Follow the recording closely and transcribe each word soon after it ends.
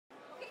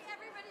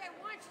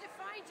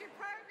find your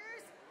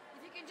partners.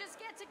 If you can just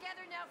get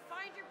together now,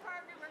 find your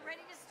partner. We're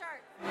ready to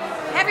start.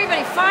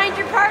 Everybody, find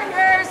your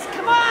partners.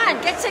 Come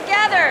on, get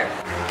together.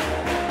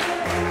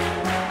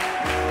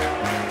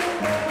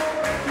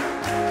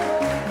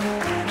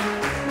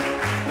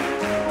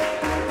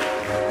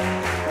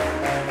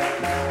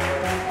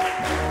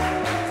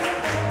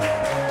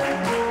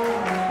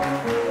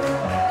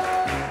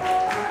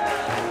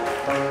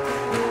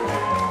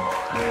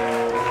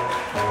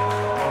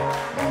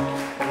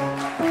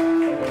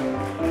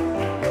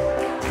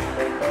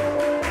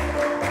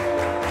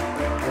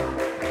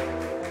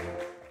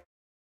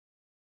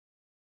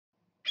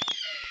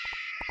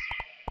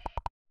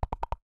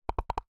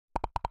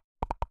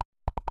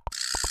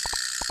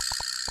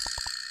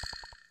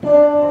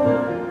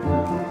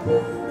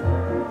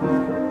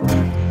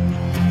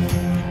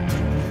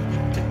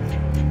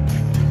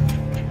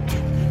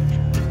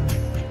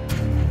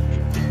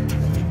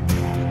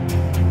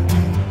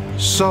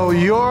 So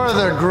you're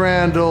the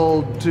grand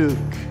old Duke.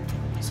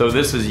 So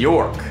this is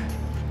York.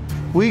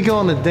 We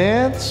gonna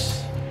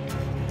dance?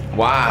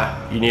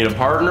 Why? You need a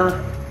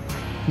partner?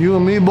 You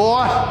and me,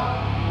 boy?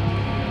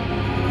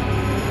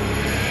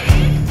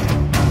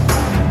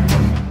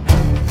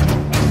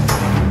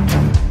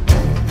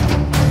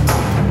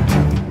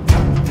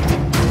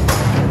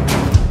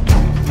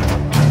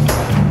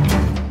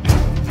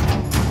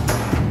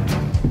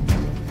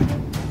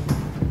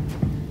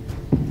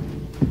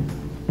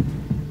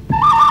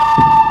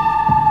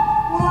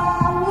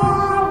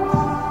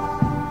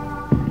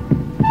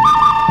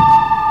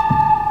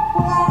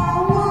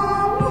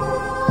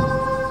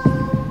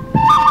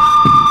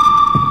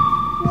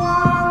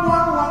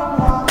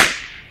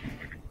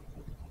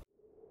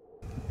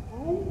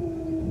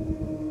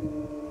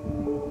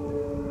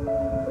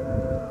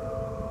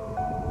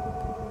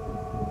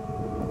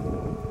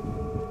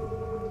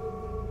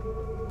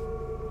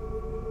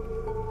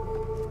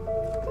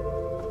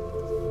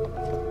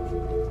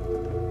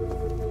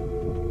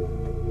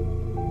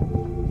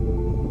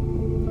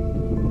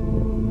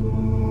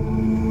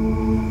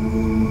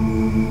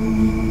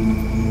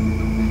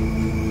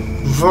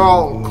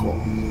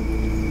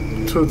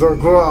 Welcome to the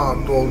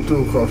Grand Old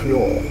Duke of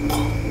York.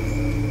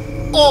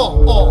 Oh.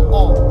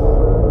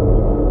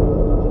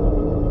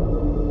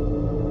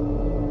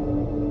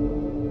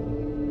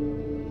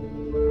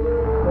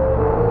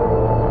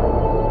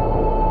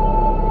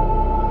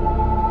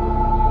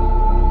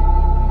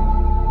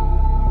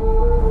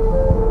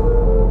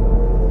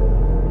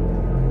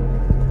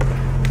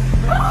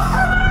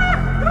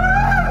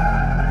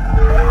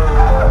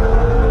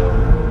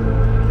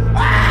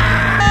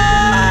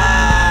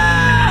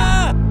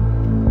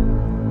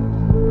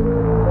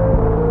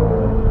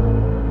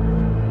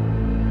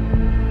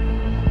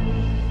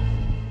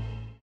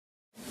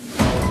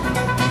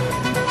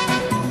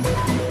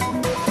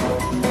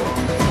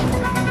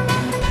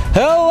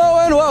 Hello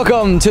and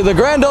welcome to the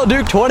Grand Old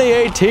Duke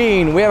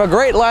 2018. We have a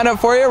great lineup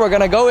for you. We're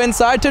gonna go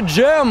inside to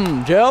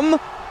Jim. Jim?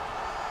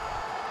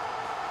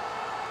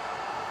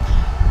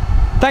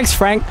 Thanks,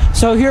 Frank.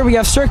 So here we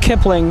have Sir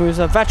Kipling, who's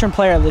a veteran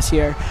player this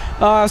year.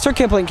 Sir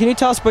Kipling, can you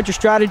tell us about your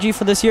strategy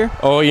for this year?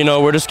 Oh, you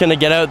know, we're just gonna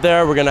get out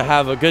there, we're gonna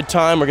have a good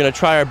time, we're gonna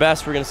try our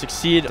best, we're gonna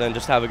succeed, and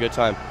just have a good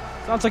time.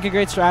 Sounds like a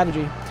great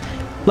strategy.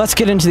 Let's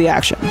get into the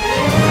action.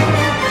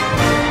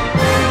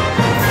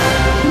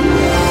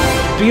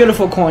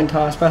 Beautiful coin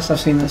toss, best I've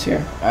seen this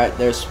year. Alright,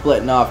 they're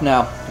splitting off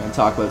now. We're gonna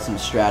talk about some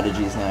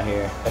strategies now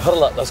here. Hey,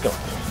 huddle up, let's go.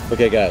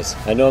 Okay guys,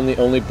 I know I'm the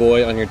only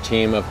boy on your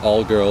team of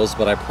all girls,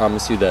 but I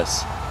promise you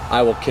this.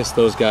 I will kiss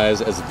those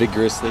guys as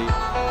vigorously.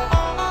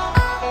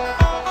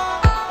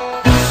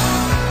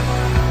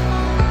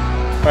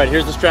 Alright,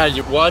 here's the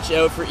strategy. Watch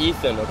out for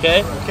Ethan,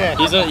 okay? Okay.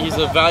 He's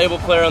a valuable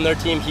player on their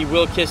team. He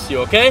will kiss you,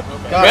 okay?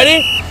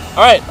 Ready?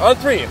 Alright, on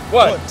three.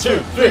 One, two,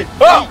 three,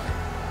 go!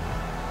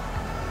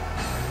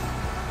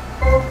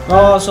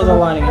 Oh, so they're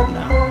lining up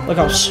now. Look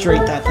how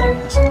straight that thing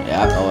is.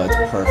 Yeah, oh, it's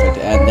perfect.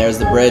 And there's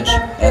the bridge.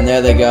 And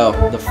there they go.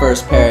 The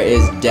first pair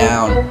is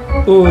down.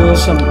 Ooh,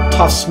 those some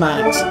tough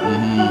smacks. Oh,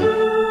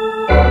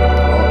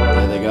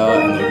 there they go.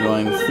 And they're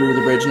going through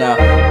the bridge now.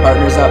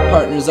 Partners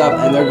up,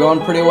 and they're going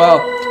pretty well.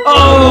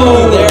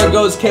 Oh! There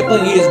goes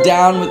Kipling. He is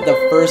down with the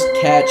first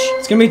catch.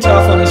 It's gonna be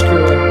tough on his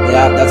career.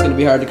 Yeah, that's gonna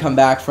be hard to come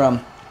back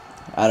from.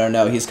 I don't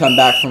know. He's come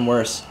back from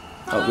worse.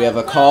 But we have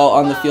a call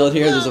on the field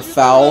here. There's a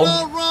foul.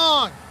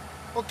 Wrong.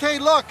 Okay,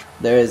 look.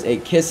 There is a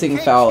kissing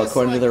foul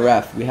according to the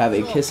ref. We have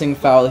a kissing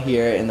foul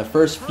here in the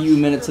first few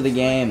minutes of the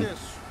game.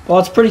 Well,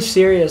 it's pretty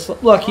serious.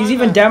 Look, he's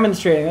even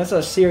demonstrating. That's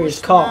a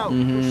serious call.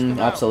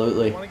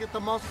 Absolutely.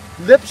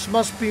 Lips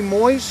must be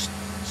moist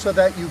so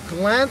that you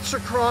glance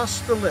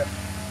across the lip.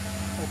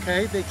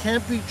 Okay, they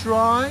can't be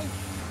dry.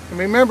 And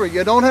remember,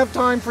 you don't have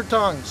time for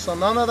tongues, so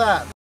none of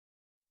that.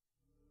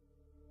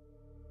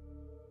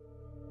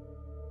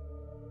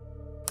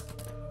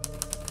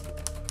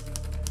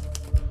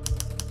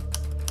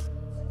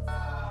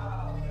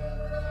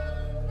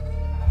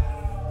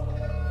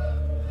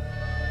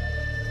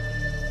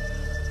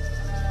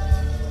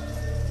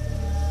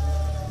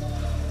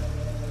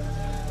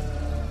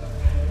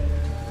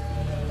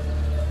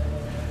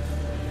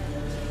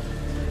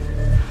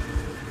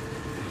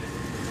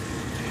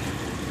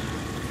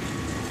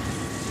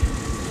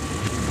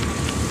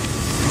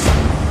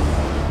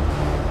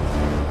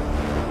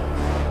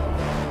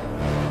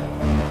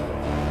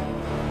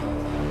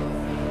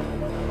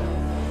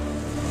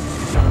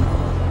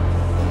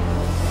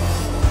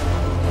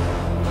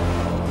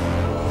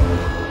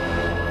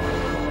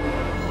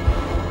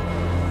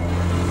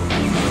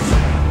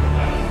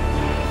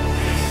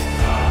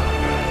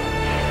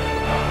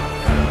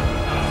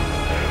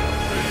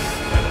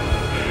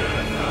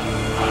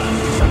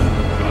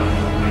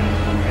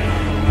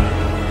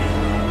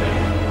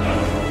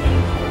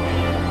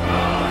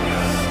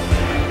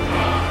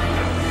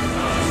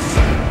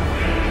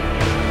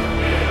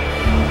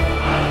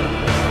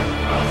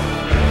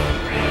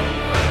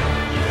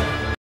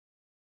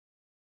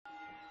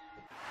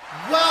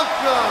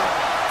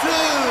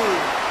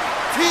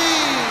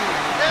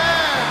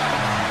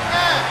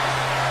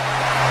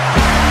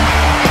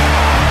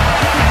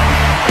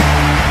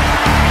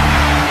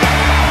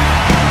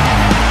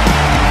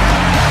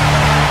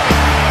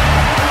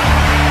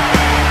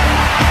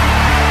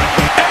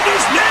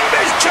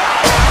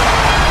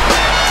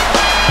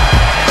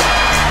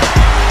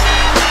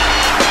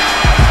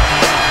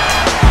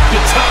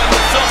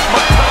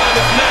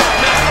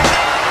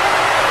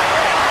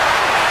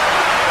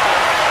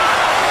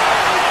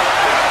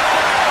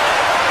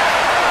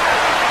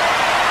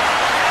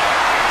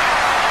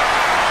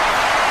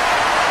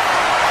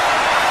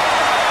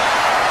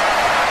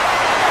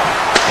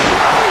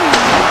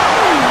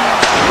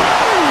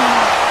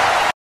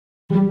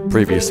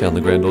 Previously on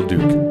the Grand Old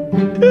Duke.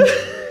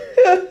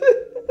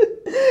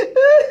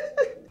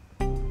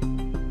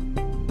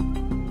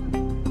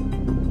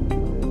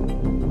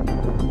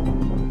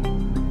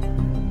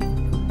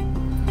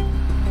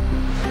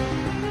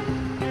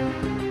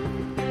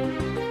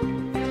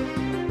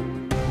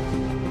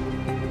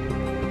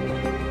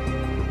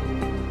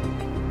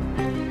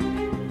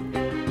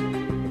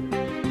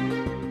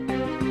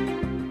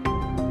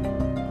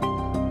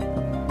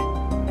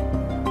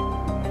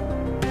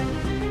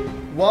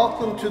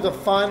 Welcome to the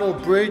final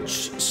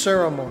bridge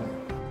ceremony.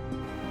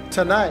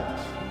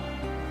 Tonight,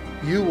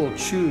 you will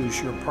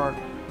choose your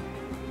partner.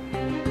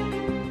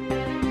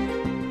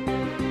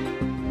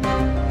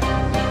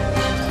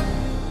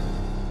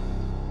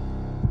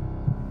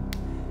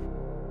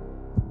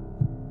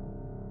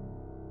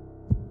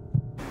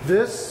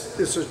 This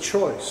is a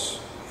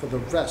choice for the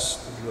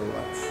rest of your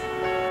life.